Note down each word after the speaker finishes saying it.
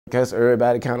guess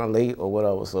everybody kind of late or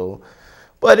whatever. So,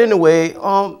 but anyway,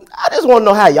 I just want to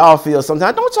know how y'all feel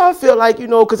sometimes. Don't y'all feel like, you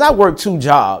know, because I work 2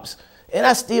 jobs and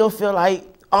I still feel like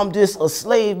I'm just a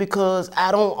slave because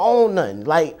I don't own nothing.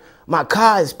 Like my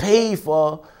car is paid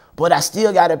for, but I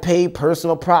still got to pay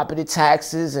personal property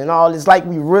taxes and all this. Like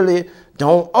we really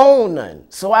don't own nothing.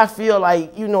 So I feel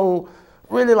like, you know,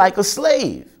 really like a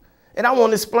slave. And I want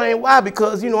to explain why,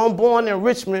 because, you know, I'm born in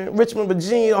Richmond,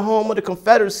 Virginia, home of the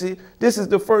Confederacy. This is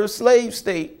the first slave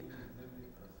state.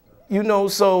 You know,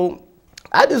 so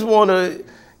I just want to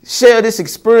share this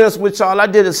experience with y'all. I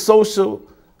did a social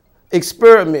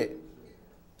experiment.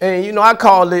 And, you know, I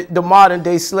call it the modern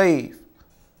day slave.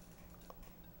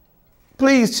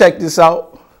 Please check this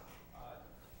out.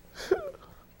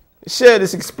 Share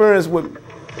this experience with me.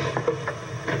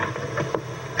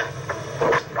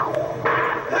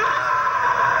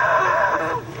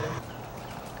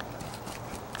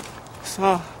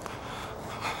 Sir,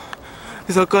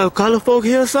 is there color folk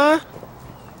here, sir?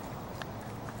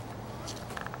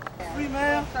 Free,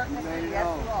 ma'am? Yes, you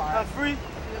are. I'm free?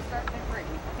 You're certainly free.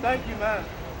 Thank you, ma'am.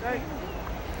 Thank you.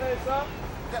 Hey, sir.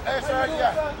 Hey, sir,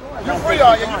 yeah. You're free,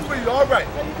 are you? You're free. You're all right.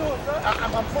 How you doing, sir?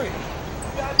 I'm free.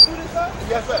 You got to do this, sir?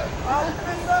 Yes, sir. All the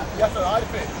fit, sir? Yes, sir. All right,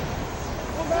 fit.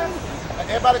 What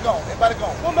master? Everybody gone. Everybody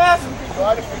gone. What master? You're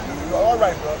all right, fit. You're all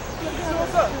right, bro. You sure,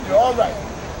 sir? You're all right.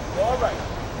 You're all right.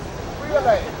 Free your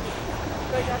leg.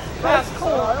 That's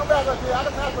cool. I don't back up here. I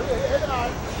don't back up here. Every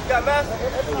night. You got master?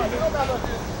 Every night. You don't back up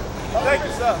here. Thank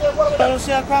you, sir. You don't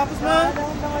sharecroppers, man? I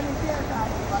don't know any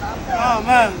sharecroppers, but I'm telling Oh,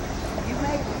 man. you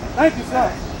made it. Thank you,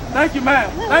 sir. Thank you, ma'am.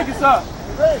 Thank you, sir.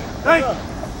 Thank you.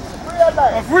 Free your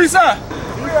leg. I'm free, sir.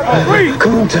 I'm free.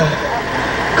 K.KINTE.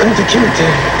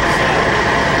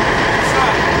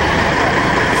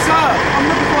 Sir, I'm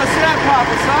looking for a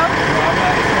sharecropper, sir.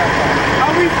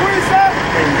 Are we free, sir?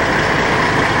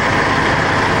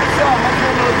 Sir, I just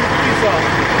want to know if you're free, sir.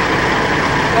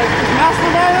 Like, is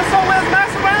Master right here? So where's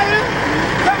Master right here?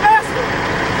 Is that Master?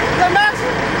 Is that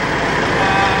Master?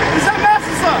 Is that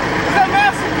Master, sir? Is that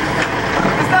Master?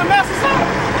 Is that Master, sir?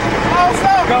 Oh,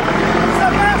 sir. Is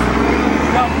that Master?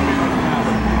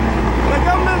 The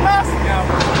government Master?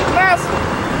 Master.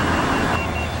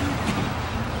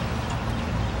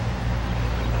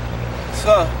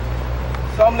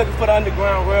 Sir, I'm looking for the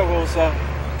Underground Railroad, sir.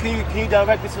 Can you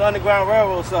direct me to the Underground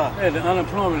Railroad, sir? Yeah, the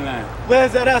unemployment line.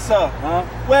 Where's that at, sir? Huh?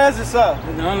 Where is it, sir?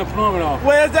 The unemployment office.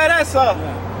 Where's that at, sir?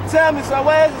 Yeah. Tell me, sir,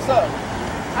 where is it, sir?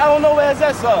 I don't know where it's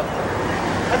at, sir.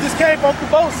 I just came from the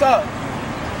boat, sir.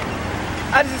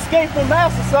 I just escaped from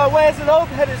Master, sir. Where is it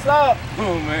located, sir?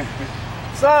 Oh, man.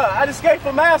 Sir, I just escaped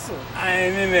from Master. I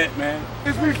ain't in that, man.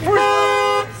 Is we free?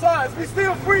 Sir, is we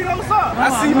still free, though, sir? I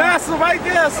see Master right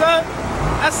there, sir.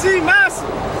 I see Master.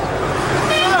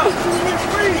 Sir, is we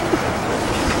free?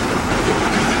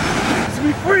 Is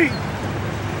we free?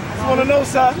 Just want to know,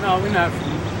 sir. No, we're not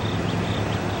free.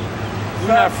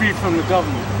 We're not free from the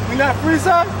government. We not free,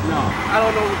 sir? No. I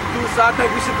don't know what to do, sir. I think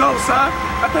we should go, sir.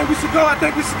 I think we should go. I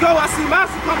think we should go. I see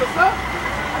Master coming, sir.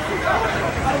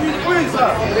 Are we free,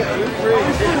 sir? Are we free?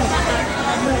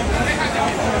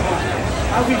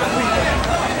 Are we free?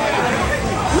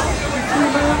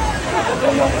 Man?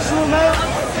 Don't know for sure, man.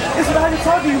 It's what I can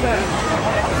talk to you, man. It's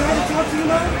what I can talk to you,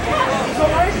 man. It's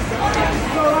all right? It's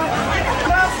all right?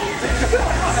 Master?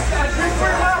 We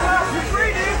free, man. We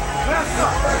free, dude.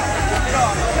 Master.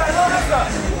 Got it, sir.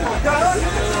 Got it?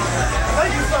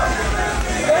 Thank you, sir.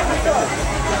 Thank you, sir.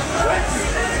 Thank you.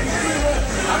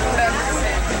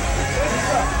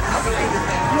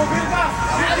 You'll get a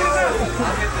master. Get a master.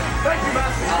 Thank you,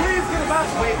 master. Please get a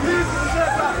master. Please get a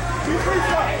sheriff. Be free,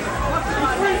 sir. Be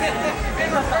free. Be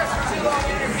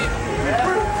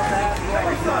free. Thank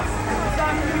you, sir. It's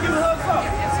time for me to give a hug, sir.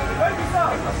 Thank you, sir.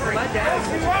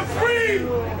 I'm free.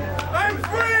 I'm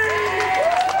free.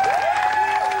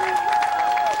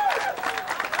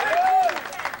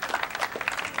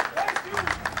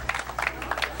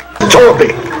 Toby.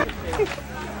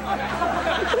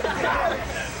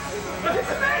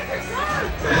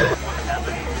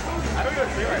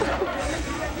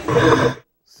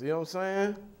 See what I'm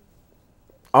saying?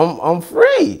 I'm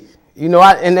free. You know,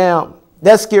 and now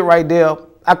that skit right there,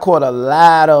 I caught a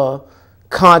lot of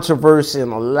controversy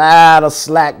and a lot of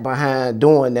slack behind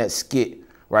doing that skit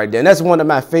right there. And that's one of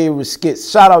my favorite skits.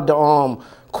 Shout out to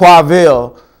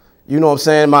Quavell. You know what I'm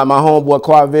saying? My homeboy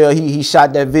Quavell, he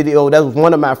shot that video. That was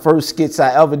one of my first skits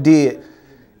I ever did.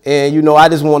 And, you know, I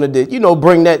just wanted to, you know,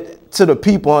 bring that to the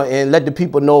people and let the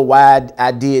people know why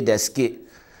I did that skit. You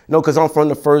know, because I'm from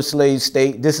the first slave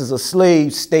state. This is a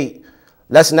slave state.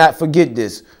 Let's not forget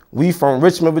this. We from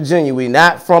Richmond, Virginia. We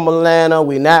not from Atlanta.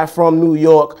 We not from New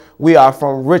York. We are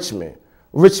from Richmond.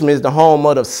 Richmond is the home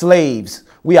of the slaves.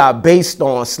 We are based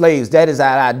on slaves. That is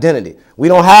our identity. We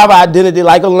don't have identity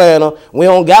like Atlanta. We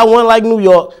don't got one like New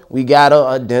York. We got an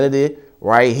identity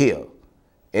right here,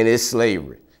 and it's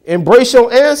slavery. Embrace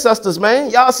your ancestors, man.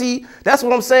 Y'all see, that's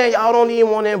what I'm saying. Y'all don't even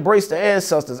want to embrace the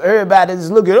ancestors. Everybody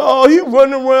just look at, oh, he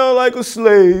running around like a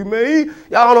slave, man.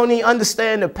 Y'all don't even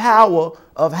understand the power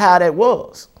of how that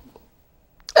was.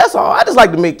 That's all. I just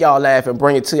like to make y'all laugh and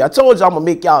bring it to you. I told y'all I'm going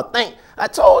to make y'all think. I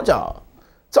told y'all.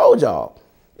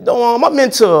 You know, I'm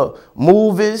into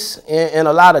movies and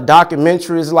a lot of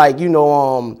documentaries like, you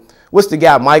know, what's the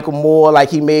guy, Michael Moore, like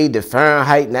he made the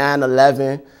Fahrenheit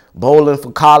 9/11, Bowling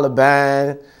for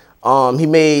Columbine. He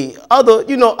made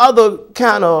other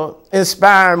kind of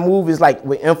inspiring movies like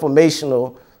with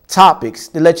informational topics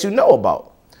to let you know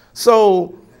about.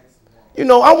 So, you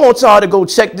know, I want y'all to go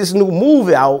check this new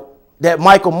movie out that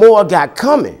Michael Moore got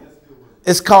coming.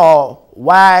 It's called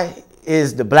Why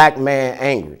Is the Black Man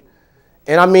Angry?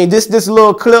 And I mean, this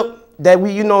little clip that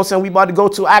we, you know what I'm saying, we about to go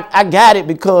to, I got it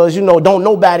because, you know, don't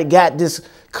nobody got this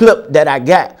clip that I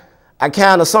got.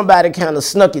 Somebody kind of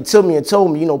snuck it to me and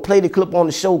told me, you know, play the clip on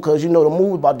the show because, you know, the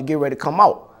movie about to get ready to come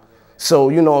out. So,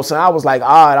 you know what I'm saying, I was like,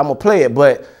 all right, I'm going to play it.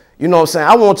 But, you know what I'm saying,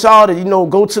 I want y'all to, you know,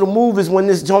 go to the movies when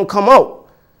this joint come out.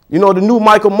 You know, the new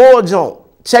Michael Moore joint.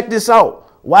 Check this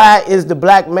out. Why is the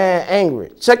Black Man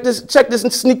Angry? Check this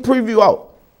sneak preview out.